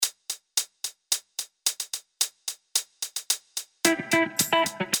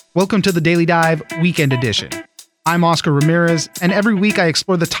Welcome to the Daily Dive Weekend Edition. I'm Oscar Ramirez, and every week I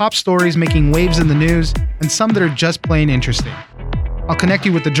explore the top stories making waves in the news and some that are just plain interesting. I'll connect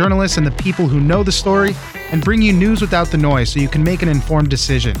you with the journalists and the people who know the story and bring you news without the noise so you can make an informed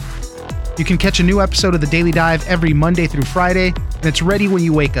decision. You can catch a new episode of the Daily Dive every Monday through Friday, and it's ready when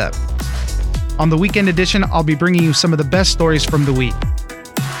you wake up. On the Weekend Edition, I'll be bringing you some of the best stories from the week.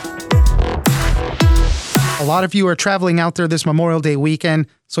 A lot of you are traveling out there this Memorial Day weekend,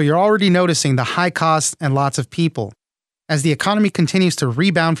 so you're already noticing the high costs and lots of people. As the economy continues to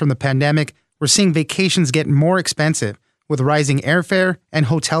rebound from the pandemic, we're seeing vacations get more expensive, with rising airfare and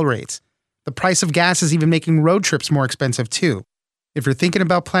hotel rates. The price of gas is even making road trips more expensive too. If you're thinking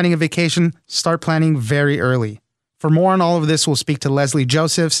about planning a vacation, start planning very early. For more on all of this, we'll speak to Leslie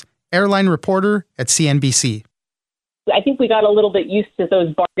Josephs, airline reporter at CNBC. I think we got a little bit used to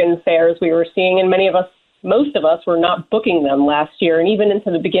those bargain fares we were seeing, and most of us were not booking them last year and even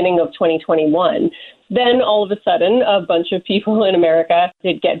into the beginning of 2021. Then all of a sudden, a bunch of people in America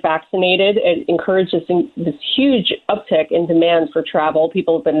did get vaccinated. It encouraged this huge uptick in demand for travel.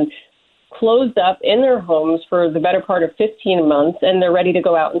 People have been closed up in their homes for the better part of 15 months, and they're ready to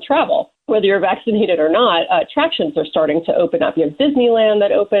go out and travel. Whether you're vaccinated or not, attractions are starting to open up. You have Disneyland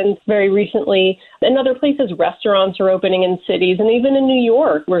that opened very recently. In other places, restaurants are opening in cities. And even in New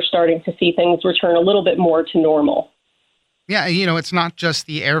York, we're starting to see things return a little bit more to normal. Yeah, it's not just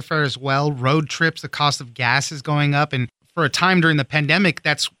the airfare as well. Road trips, the cost of gas is going up. And for a time during the pandemic,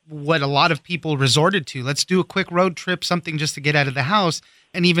 that's what a lot of people resorted to. Let's do a quick road trip, something just to get out of the house.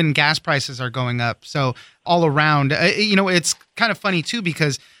 And even gas prices are going up. So all around, it's kind of funny, too,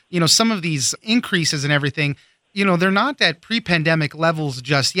 because some of these increases and everything, they're not at pre-pandemic levels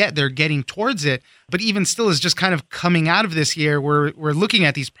just yet. They're getting towards it. But even still, is just kind of coming out of this year, we're looking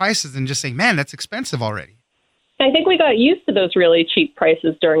at these prices and just saying, man, that's expensive already. I think we got used to those really cheap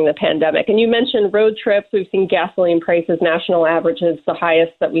prices during the pandemic. And you mentioned road trips. We've seen gasoline prices, national averages, the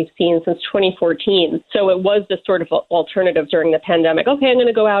highest that we've seen since 2014. So it was this sort of alternative during the pandemic. Okay, I'm going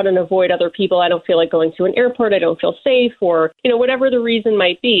to go out and avoid other people. I don't feel like going to an airport. I don't feel safe, or, whatever the reason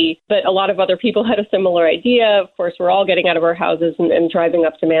might be. But a lot of other people had a similar idea. Of course, we're all getting out of our houses and driving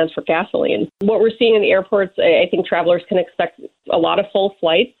up demands for gasoline. What we're seeing in the airports, I think travelers can expect a lot of full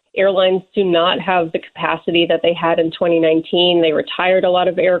flights. Airlines do not have the capacity that they had in 2019. They retired a lot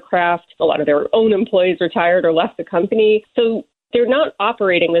of aircraft. A lot of their own employees retired or left the company. So they're not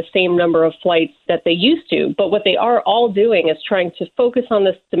operating the same number of flights that they used to. But what they are all doing is trying to focus on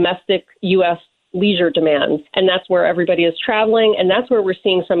this domestic U.S. leisure demands. And that's where everybody is traveling. And that's where we're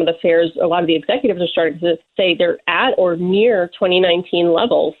seeing some of the fares. A lot of the executives are starting to say they're at or near 2019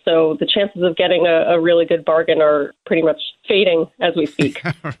 levels. So the chances of getting a really good bargain are pretty much fading as we speak.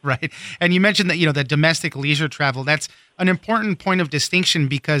 Right. And you mentioned that, that domestic leisure travel, that's an important point of distinction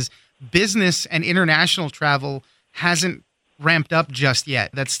because business and international travel hasn't ramped up just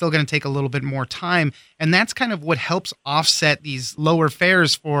yet. That's still going to take a little bit more time. And that's kind of what helps offset these lower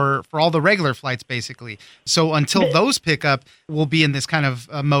fares for all the regular flights, basically. So until those pick up, we'll be in this kind of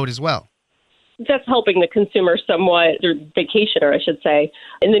mode as well. That's helping the consumer somewhat, or vacationer, I should say,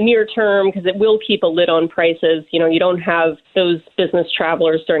 in the near term, because it will keep a lid on prices. You don't have those business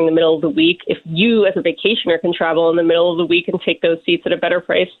travelers during the middle of the week. If you, as a vacationer, can travel in the middle of the week and take those seats at a better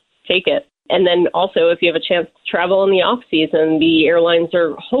price, take it. And then also, if you have a chance to travel in the off season, the airlines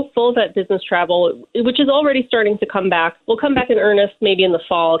are hopeful that business travel, which is already starting to come back, will come back in earnest maybe in the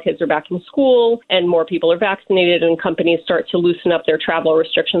fall. Kids are back in school and more people are vaccinated and companies start to loosen up their travel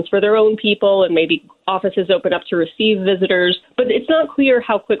restrictions for their own people and maybe offices open up to receive visitors. But it's not clear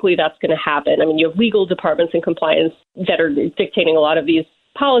how quickly that's going to happen. I mean, you have legal departments and compliance that are dictating a lot of these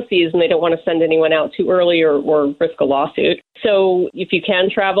policies, and they don't want to send anyone out too early or risk a lawsuit. So if you can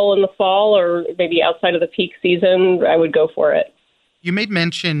travel in the fall or maybe outside of the peak season, I would go for it. You made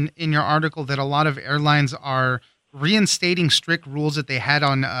mention in your article that a lot of airlines are reinstating strict rules that they had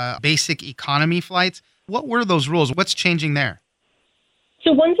on basic economy flights. What were those rules? What's changing there?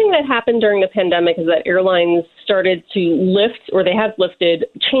 So one thing that happened during the pandemic is that airlines started to lift, or they have lifted,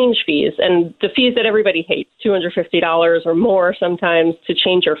 change fees. And the fees that everybody hates, $250 or more sometimes to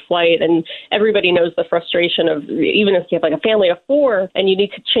change your flight. And everybody knows the frustration of, even if you have like a family of four and you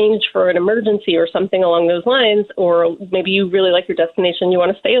need to change for an emergency or something along those lines, or maybe you really like your destination, you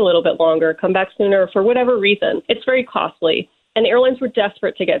want to stay a little bit longer, come back sooner for whatever reason. It's very costly. And airlines were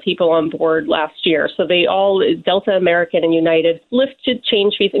desperate to get people on board last year. So they all, Delta, American, and United, lifted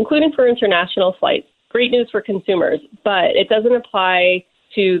change fees, including for international flights. Great news for consumers, but it doesn't apply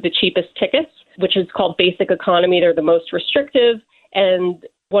to the cheapest tickets, which is called basic economy. They're the most restrictive. And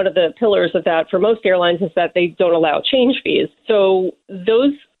one of the pillars of that for most airlines is that they don't allow change fees. So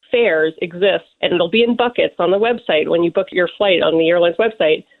those fares exist, and it'll be in buckets on the website when you book your flight on the airline's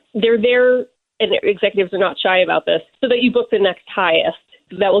website. They're there, and executives are not shy about this, so that you book the next highest.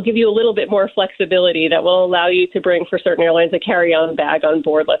 That will give you a little bit more flexibility, that will allow you to bring, for certain airlines, a carry-on bag on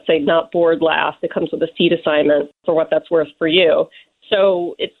board. Let's say not board last. It comes with a seat assignment for what that's worth for you.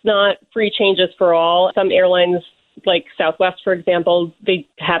 So it's not free changes for all. Some airlines, like Southwest, for example, they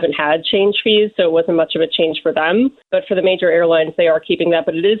haven't had change fees, so it wasn't much of a change for them. But for the major airlines, they are keeping that.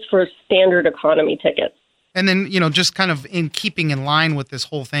 But it is for standard economy tickets. And then, just kind of in keeping in line with this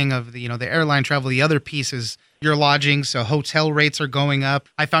whole thing of the airline travel, the other piece is your lodging. So hotel rates are going up.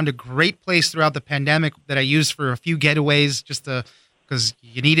 I found a great place throughout the pandemic that I used for a few getaways because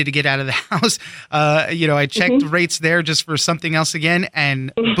you needed to get out of the house. I checked rates there just for something else again,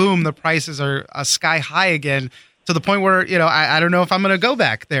 and boom, the prices are sky high again, to the point where, I don't know if I'm going to go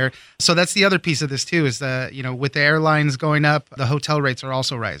back there. So that's the other piece of this too, is with the airlines going up, the hotel rates are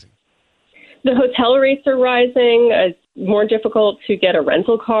also rising. The hotel rates are rising. It's more difficult to get a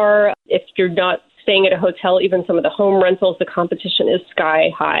rental car. If you're not staying at a hotel, even some of the home rentals, the competition is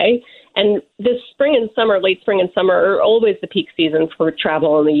sky high. And this spring and summer, late spring and summer, are always the peak season for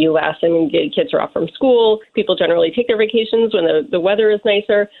travel in the U.S. I mean, kids are off from school. People generally take their vacations when the weather is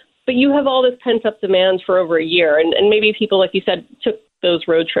nicer. But you have all this pent-up demand for over a year. And maybe people, like you said, took those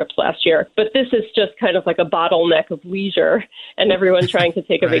road trips last year. But this is just kind of like a bottleneck of leisure and everyone trying to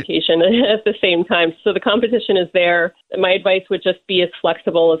take a vacation at the same time. So the competition is there. My advice would just be as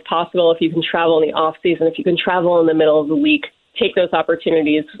flexible as possible. If you can travel in the off season, if you can travel in the middle of the week, take those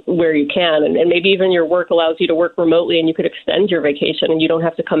opportunities where you can. And maybe even your work allows you to work remotely and you could extend your vacation and you don't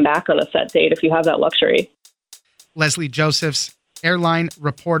have to come back on a set date if you have that luxury. Leslie Josephs, airline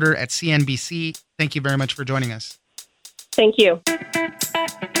reporter at CNBC. Thank you very much for joining us. Thank you.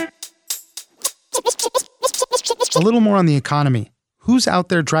 A little more on the economy. Who's out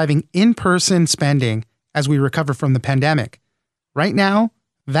there driving in-person spending as we recover from the pandemic? Right now,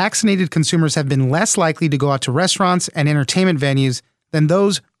 vaccinated consumers have been less likely to go out to restaurants and entertainment venues than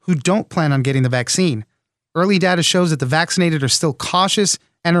those who don't plan on getting the vaccine. Early data shows that the vaccinated are still cautious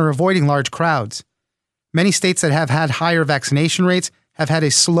and are avoiding large crowds. Many states that have had higher vaccination rates have had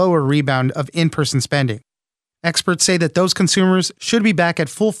a slower rebound of in-person spending. Experts say that those consumers should be back at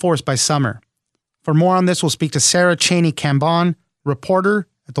full force by summer. For more on this, we'll speak to Sarah Cheney-Cambon, reporter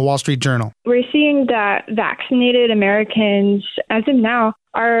at the Wall Street Journal. We're seeing that vaccinated Americans, as of now,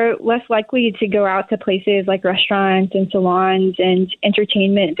 are less likely to go out to places like restaurants and salons and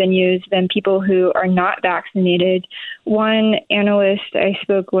entertainment venues than people who are not vaccinated. One analyst I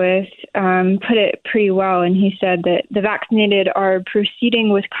spoke with put it pretty well, and he said that the vaccinated are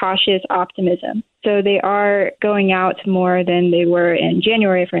proceeding with cautious optimism. So they are going out more than they were in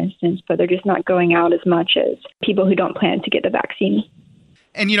January, for instance, but they're just not going out as much as people who don't plan to get the vaccine.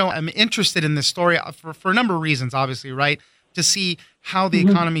 And, I'm interested in this story for a number of reasons, obviously, right? To see how the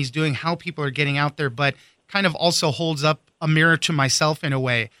economy is doing, how people are getting out there, but kind of also holds up a mirror to myself in a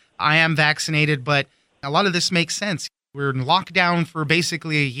way. I am vaccinated, but a lot of this makes sense. We're in lockdown for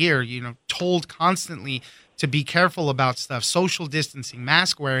basically a year, told constantly to be careful about stuff, social distancing,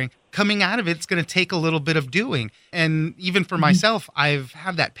 mask wearing. Coming out of it, it's going to take a little bit of doing. And even for myself, I've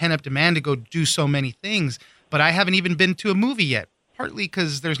had that pent-up demand to go do so many things, but I haven't even been to a movie yet. Partly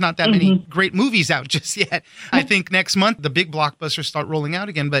because there's not that many great movies out just yet. I think next month the big blockbusters start rolling out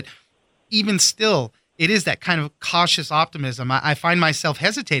again. But even still, it is that kind of cautious optimism. I find myself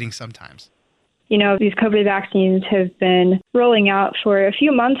hesitating sometimes. These COVID vaccines have been rolling out for a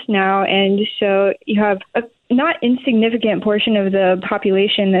few months now. And so you have a not insignificant portion of the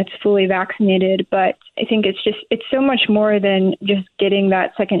population that's fully vaccinated. But I think it's so much more than just getting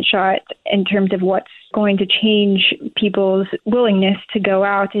that second shot in terms of what's going to change people's willingness to go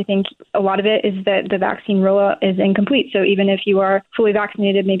out. I think a lot of it is that the vaccine rollout is incomplete. So even if you are fully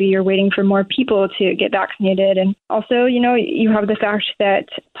vaccinated, maybe you're waiting for more people to get vaccinated. And also, you have the fact that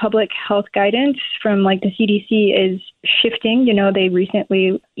public health guidance from the CDC is shifting. They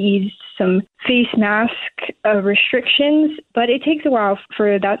recently eased some face mask restrictions, but it takes a while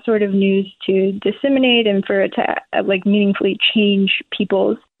for that sort of news to disseminate and for it to meaningfully change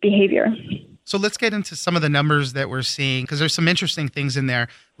people's behavior. So let's get into some of the numbers that we're seeing, because there's some interesting things in there.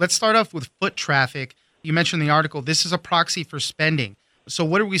 Let's start off with foot traffic. You mentioned in the article, this is a proxy for spending. So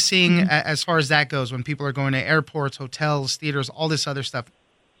what are we seeing as far as that goes when people are going to airports, hotels, theaters, all this other stuff?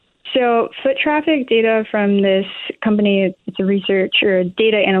 So foot traffic data from this company, it's a research or a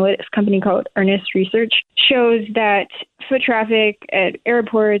data analytics company called Earnest Research, shows that foot traffic at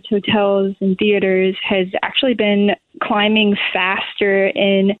airports, hotels, and theaters has actually been climbing faster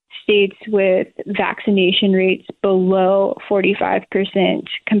in states with vaccination rates below 45%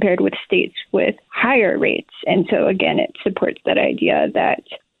 compared with states with higher rates. And so, again, it supports that idea that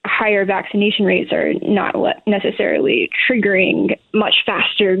higher vaccination rates are not necessarily triggering much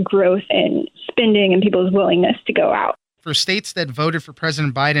faster growth in spending and people's willingness to go out. For states that voted for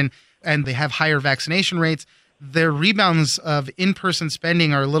President Biden and they have higher vaccination rates, their rebounds of in-person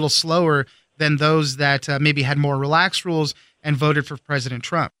spending are a little slower than those that maybe had more relaxed rules and voted for President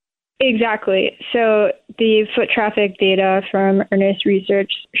Trump. Exactly. So the foot traffic data from Earnest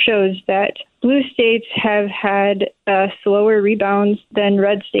Research shows that blue states have had slower rebounds than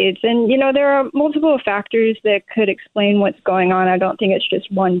red states. And, there are multiple factors that could explain what's going on. I don't think it's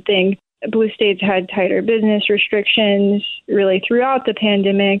just one thing. Blue states had tighter business restrictions really throughout the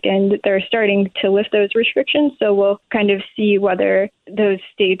pandemic, and they're starting to lift those restrictions. So we'll kind of see whether those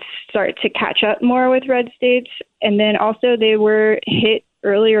states start to catch up more with red states. And then also they were hit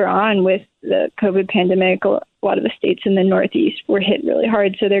earlier on with the COVID pandemic. A lot of the states in the Northeast were hit really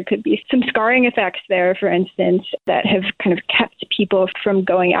hard. So there could be some scarring effects there, for instance, that have kind of kept people from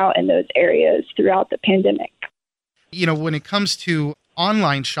going out in those areas throughout the pandemic. When it comes to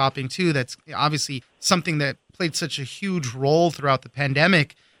online shopping, too, that's obviously something that played such a huge role throughout the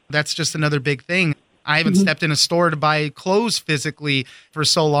pandemic. That's just another big thing. I haven't stepped in a store to buy clothes physically for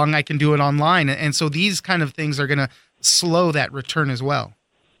so long. I can do it online. And so these kind of things are going to slow that return as well.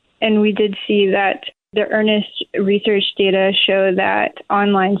 And we did see that the Earnest Research data show that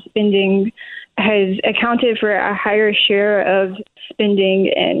online spending has accounted for a higher share of spending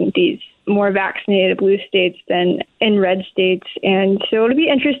in these more vaccinated blue states than in red states. And so it'll be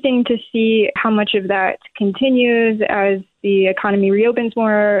interesting to see how much of that continues as the economy reopens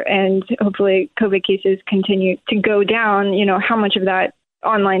more and hopefully COVID cases continue to go down. How much of that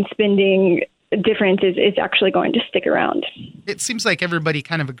online spending difference is actually going to stick around. It seems like everybody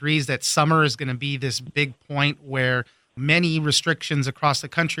kind of agrees that summer is going to be this big point where many restrictions across the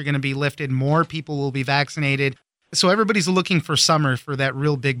country are going to be lifted. More people will be vaccinated. So everybody's looking for summer for that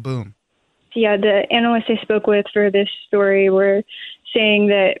real big boom. Yeah, the analysts I spoke with for this story were saying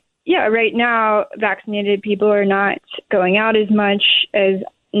that, right now vaccinated people are not going out as much as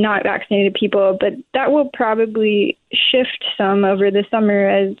not vaccinated people, but that will probably shift some over the summer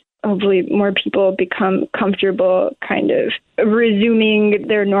as hopefully more people become comfortable kind of resuming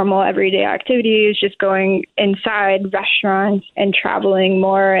their normal everyday activities, just going inside restaurants and traveling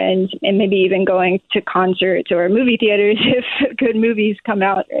more and maybe even going to concerts or movie theaters if good movies come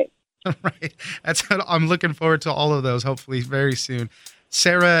out, right? Right. I'm looking forward to all of those, hopefully very soon.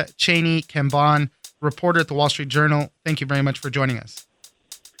 Sarah Cheney-Cambon, reporter at the Wall Street Journal, thank you very much for joining us.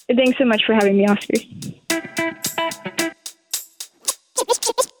 Thanks so much for having me, Oscar.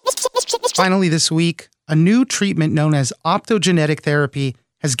 Finally this week, a new treatment known as optogenetic therapy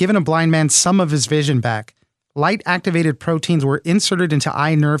has given a blind man some of his vision back. Light-activated proteins were inserted into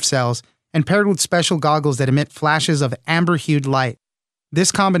eye nerve cells and paired with special goggles that emit flashes of amber-hued light.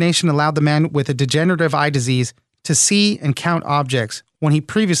 This combination allowed the man with a degenerative eye disease to see and count objects when he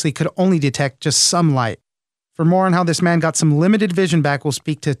previously could only detect just some light. For more on how this man got some limited vision back, we'll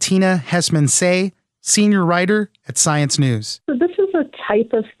speak to Tina Hessman-Say, senior writer at Science News. So this is a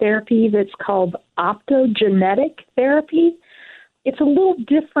type of therapy that's called optogenetic therapy. It's a little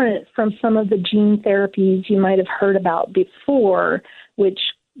different from some of the gene therapies you might have heard about before, which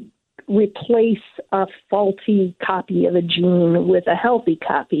replace a faulty copy of a gene with a healthy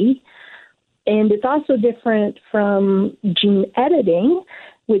copy. And it's also different from gene editing,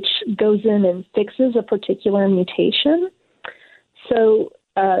 which goes in and fixes a particular mutation. So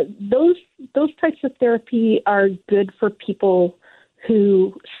those types of therapy are good for people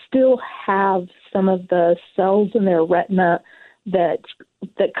who still have some of the cells in their retina that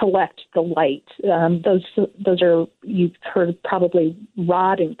collect the light. Those are, you've heard probably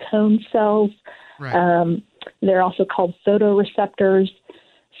rod and cone cells. Right. They're also called photoreceptors.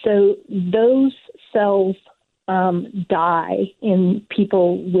 So those cells die in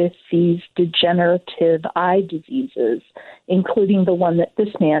people with these degenerative eye diseases, including the one that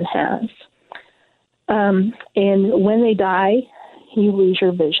this man has. And when they die, you lose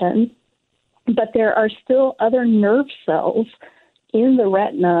your vision. But there are still other nerve cells in the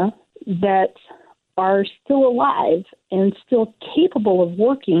retina that are still alive and still capable of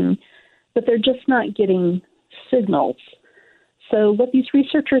working, but they're just not getting signals. So what these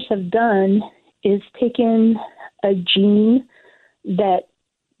researchers have done is taken a gene that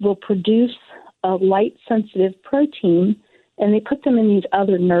will produce a light-sensitive protein and they put them in these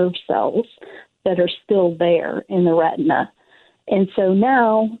other nerve cells that are still there in the retina. And so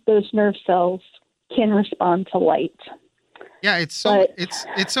now those nerve cells can respond to light. Yeah, it's so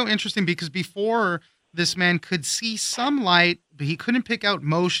interesting because before this man could see some light, but he couldn't pick out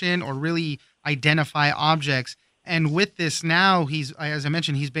motion or really identify objects. And with this now, as I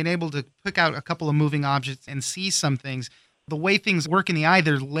mentioned, he's been able to pick out a couple of moving objects and see some things. The way things work in the eye,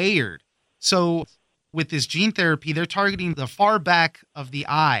 they're layered. So with this gene therapy, they're targeting the far back of the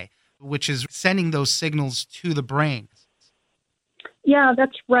eye, which is sending those signals to the brain. Yeah,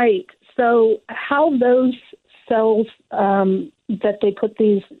 that's right. So how those cells that they put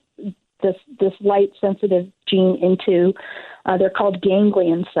this light-sensitive gene into, they're called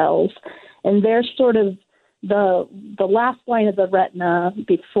ganglion cells, and they're sort of the last line of the retina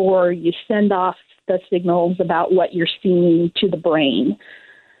before you send off the signals about what you're seeing to the brain.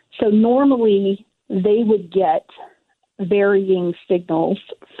 So normally they would get varying signals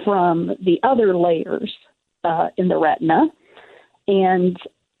from the other layers in the retina, and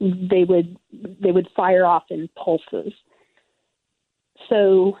they would fire off in pulses.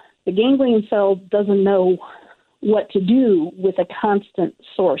 So the ganglion cell doesn't know what to do with a constant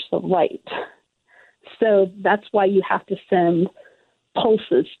source of light. So that's why you have to send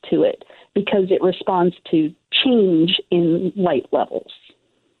pulses to it, because it responds to change in light levels.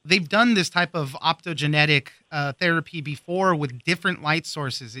 They've done this type of optogenetic therapy before with different light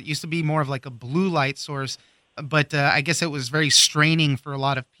sources. It used to be more of like a blue light source, but I guess it was very straining for a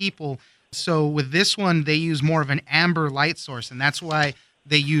lot of people. So with this one, they use more of an amber light source, and that's why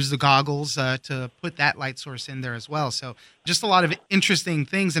they use the goggles to put that light source in there as well. So just a lot of interesting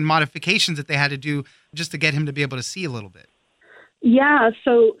things and modifications that they had to do just to get him to be able to see a little bit. Yeah,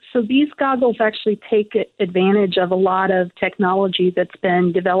 so these goggles actually take advantage of a lot of technology that's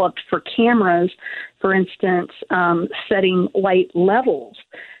been developed for cameras, for instance, setting light levels,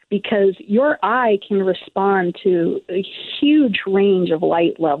 because your eye can respond to a huge range of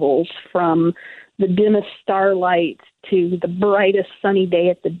light levels, from the dimmest starlight to the brightest sunny day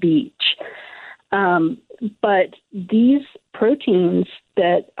at the beach. But these proteins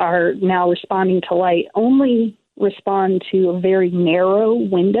that are now responding to light only respond to a very narrow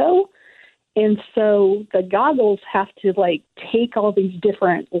window. And so the goggles have to take all these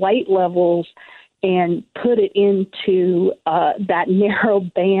different light levels and put it into that narrow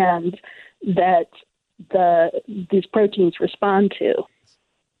band that these proteins respond to.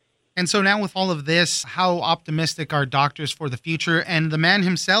 And so now with all of this, how optimistic are doctors for the future? And the man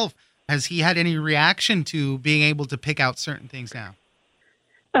himself, has he had any reaction to being able to pick out certain things now?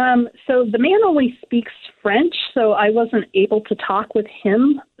 So the man only speaks French, so I wasn't able to talk with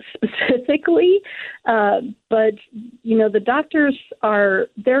him specifically. But, the doctors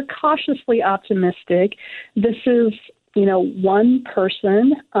they're cautiously optimistic. This is, one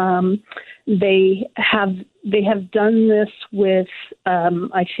person. They have done this with,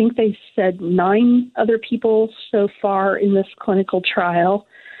 I think they said 9 other people so far in this clinical trial.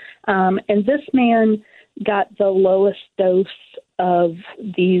 And this man got the lowest dose of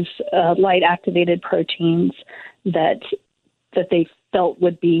these light-activated proteins that they felt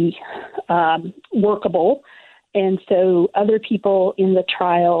would be workable. And so other people in the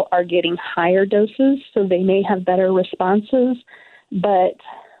trial are getting higher doses, so they may have better responses. But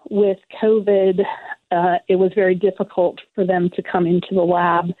with COVID, it was very difficult for them to come into the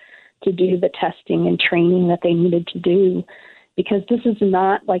lab to do the testing and training that they needed to do, because this is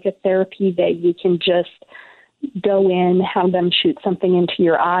not like a therapy that you can just go in, have them shoot something into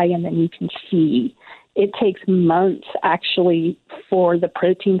your eye, and then you can see. It takes months, actually, for the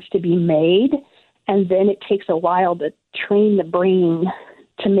proteins to be made, and then it takes a while to train the brain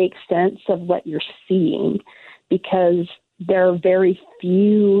to make sense of what you're seeing, because there are very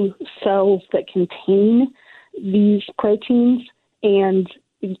few cells that contain these proteins, and,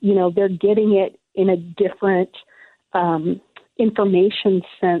 they're getting it in a different information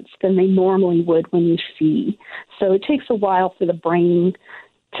sense than they normally would when you see. So it takes a while for the brain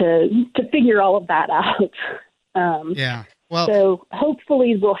to figure all of that out. Yeah. Well, so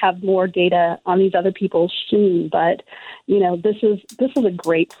hopefully we'll have more data on these other people soon. But this is a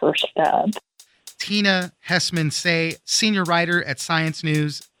great first step. Tina Hessman-Say, senior writer at Science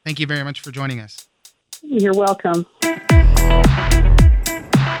News. Thank you very much for joining us. You're welcome.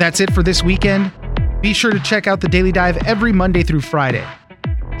 That's it for this weekend. Be sure to check out the Daily Dive every Monday through Friday.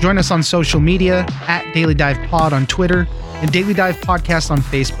 Join us on social media at Daily Dive Pod on Twitter and Daily Dive Podcast on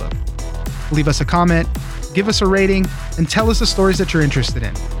Facebook. Leave us a comment, give us a rating, and tell us the stories that you're interested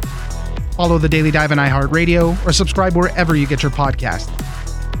in. Follow the Daily Dive on iHeartRadio or subscribe wherever you get your podcast.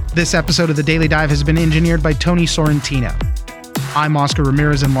 This episode of the Daily Dive has been engineered by Tony Sorrentino. I'm Oscar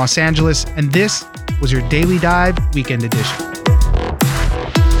Ramirez in Los Angeles, and this was your Daily Dive Weekend Edition.